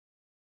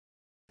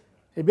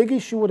A big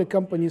issue what the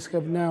companies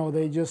have now,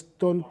 they just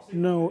don't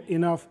know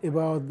enough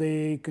about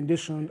the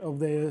condition of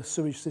their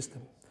sewage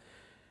system.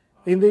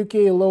 In the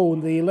UK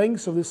alone, the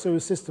length of the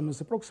sewage system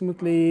is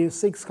approximately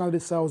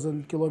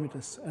 600,000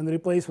 kilometers and the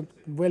replacement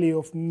value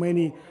of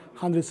many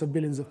hundreds of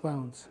billions of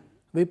pounds.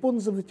 The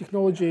importance of the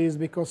technology is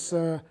because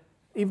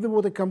if the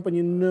water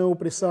company know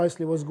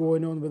precisely what's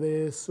going on with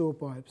the sewer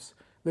pipes,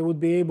 they would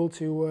be able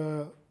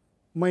to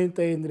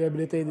maintain and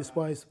rehabilitate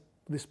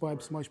these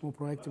pipes much more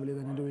proactively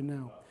than they're doing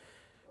now.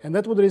 And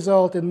that would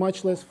result in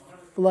much less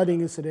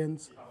flooding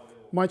incidents,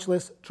 much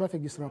less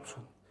traffic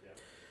disruption.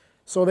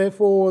 So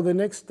therefore, the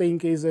next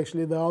thing is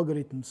actually the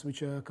algorithms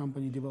which a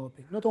company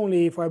developing. Not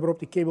only fiber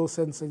optic cable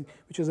sensing,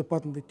 which is a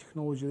patented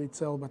technology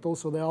itself, but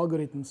also the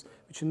algorithms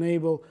which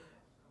enable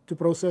to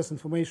process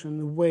information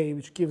in a way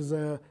which gives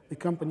the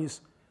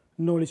companies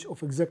knowledge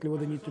of exactly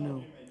what they need to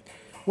know.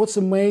 What's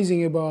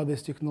amazing about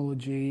this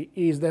technology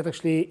is that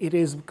actually it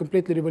is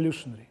completely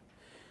revolutionary.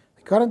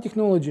 The current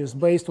technology is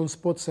based on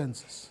spot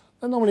sensors.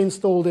 They're normally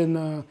installed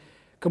in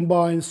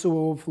combined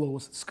sewer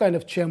overflows. It's kind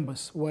of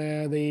chambers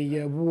where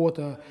the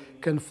water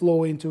can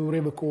flow into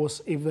river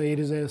course if there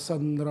is a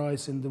sudden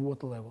rise in the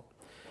water level.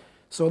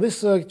 So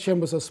these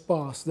chambers are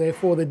sparse.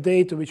 Therefore, the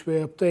data which we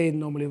obtain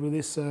normally with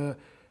these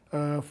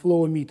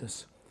flow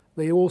meters,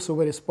 they also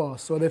very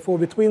sparse. So therefore,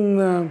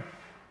 between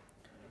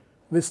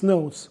these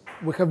nodes,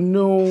 we have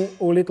no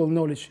or little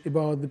knowledge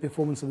about the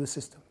performance of the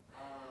system.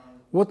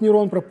 What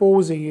Nuron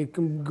proposing, it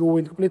can go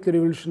and completely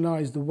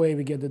revolutionize the way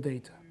we get the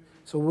data.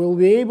 So we'll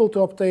be able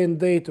to obtain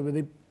data with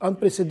the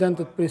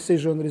unprecedented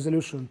precision and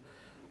resolution.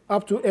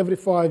 Up to every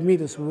 5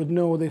 meters, we would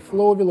know the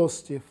flow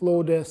velocity,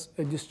 flow depth,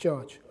 and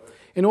discharge.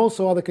 And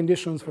also other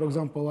conditions, for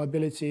example,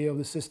 ability of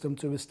the system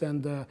to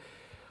withstand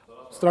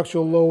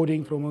structural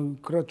loading from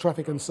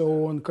traffic and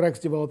so on, cracks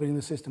developing in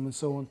the system and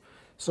so on.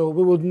 So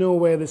we would know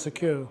where this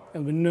occurs,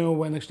 and we know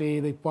when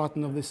actually the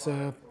pattern of this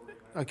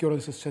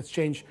occurrences has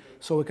changed,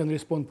 so we can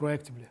respond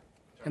proactively.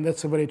 And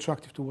that's very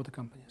attractive to water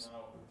companies.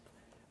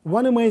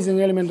 One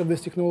amazing element of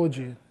this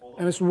technology,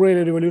 and it's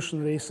really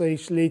revolutionary, is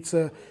actually it's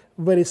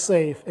very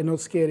safe and not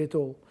scary at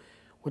all.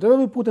 Whatever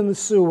we put in the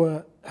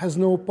sewer has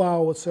no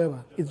power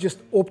whatsoever. It's just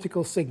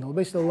optical signal,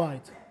 basically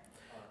light.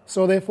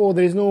 So therefore,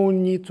 there is no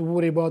need to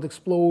worry about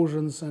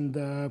explosions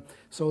and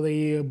so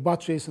the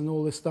batteries and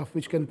all this stuff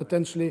which can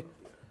potentially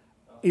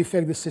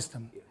affect the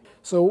system.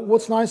 So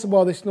what's nice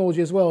about this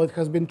technology as well, it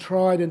has been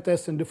tried and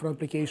tested in different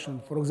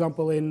applications. For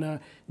example, in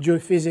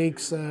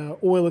geophysics,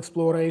 oil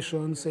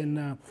explorations,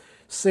 in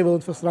civil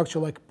infrastructure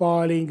like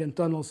piling and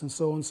tunnels and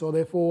so on. So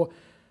therefore,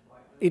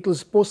 it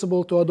was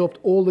possible to adopt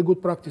all the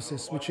good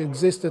practices which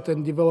existed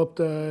and developed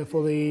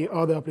for the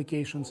other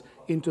applications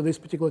into this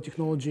particular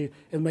technology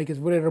and make it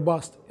very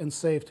robust and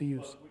safe to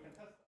use.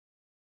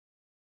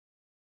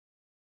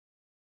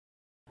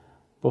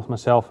 Both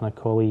myself and a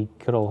colleague,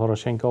 Kirill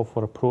Horoshenkov,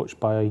 were approached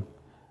by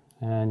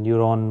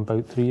Nuron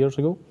about 3 years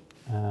ago.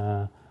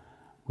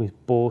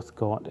 We've both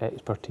got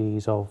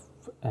expertise of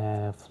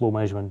flow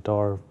measurement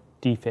or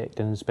defect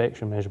and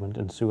inspection measurement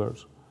in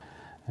sewers.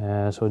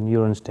 So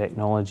Nuron's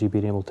technology,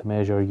 being able to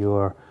measure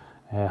your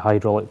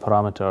hydraulic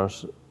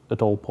parameters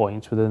at all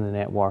points within the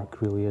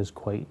network, really is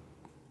quite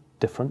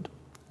different.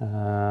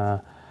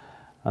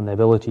 And the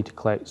ability to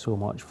collect so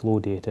much flow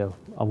data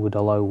would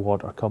allow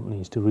water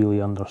companies to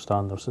really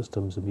understand their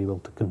systems and be able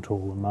to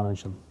control and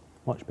manage them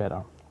much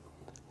better.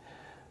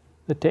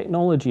 The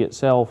technology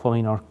itself, I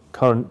mean, our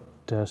current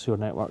sewer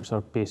networks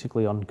are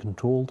basically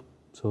uncontrolled.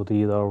 So they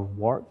either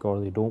work or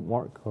they don't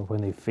work, or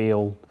when they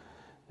fail,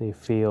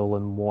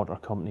 and water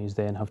companies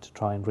then have to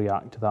try and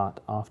react to that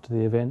after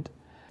the event.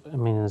 I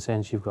mean, in a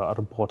sense, you've got a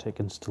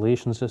robotic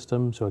installation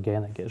system, so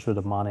again, it gets rid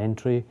of man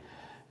entry.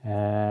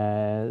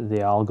 The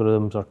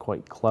algorithms are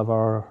quite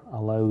clever,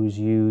 allows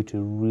you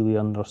to really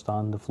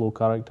understand the flow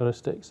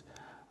characteristics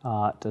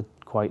at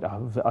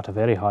a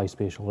very high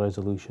spatial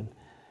resolution.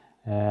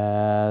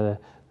 The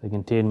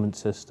containment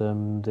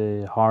system,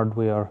 the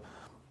hardware,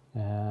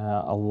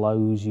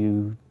 allows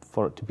you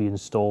for it to be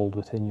installed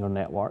within your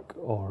network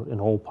or in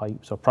all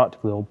pipes or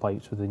practically all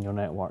pipes within your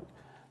network.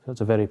 So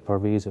it's a very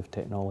pervasive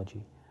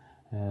technology.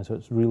 So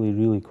it's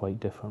really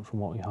quite different from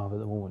what we have at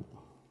the moment.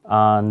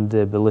 And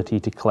the ability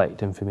to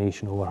collect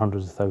information over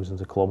hundreds of thousands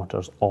of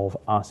kilometres of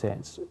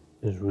assets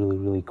is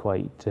really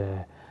quite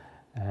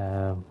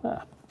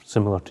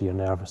similar to your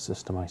nervous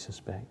system, I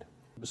suspect.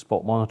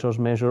 Spot monitors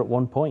measure at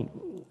one point,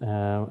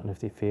 and if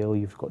they fail,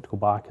 you've got to go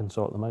back and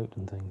sort them out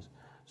and things.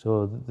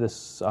 So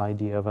this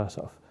idea of a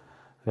sort of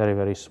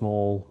very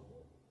small,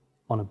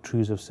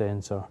 unobtrusive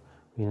sensor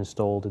being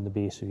installed in the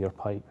base of your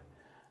pipe,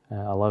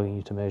 allowing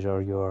you to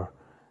measure your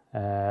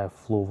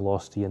flow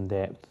velocity and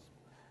depth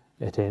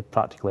at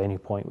practically any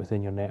point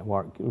within your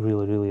network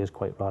really is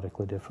quite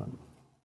radically different.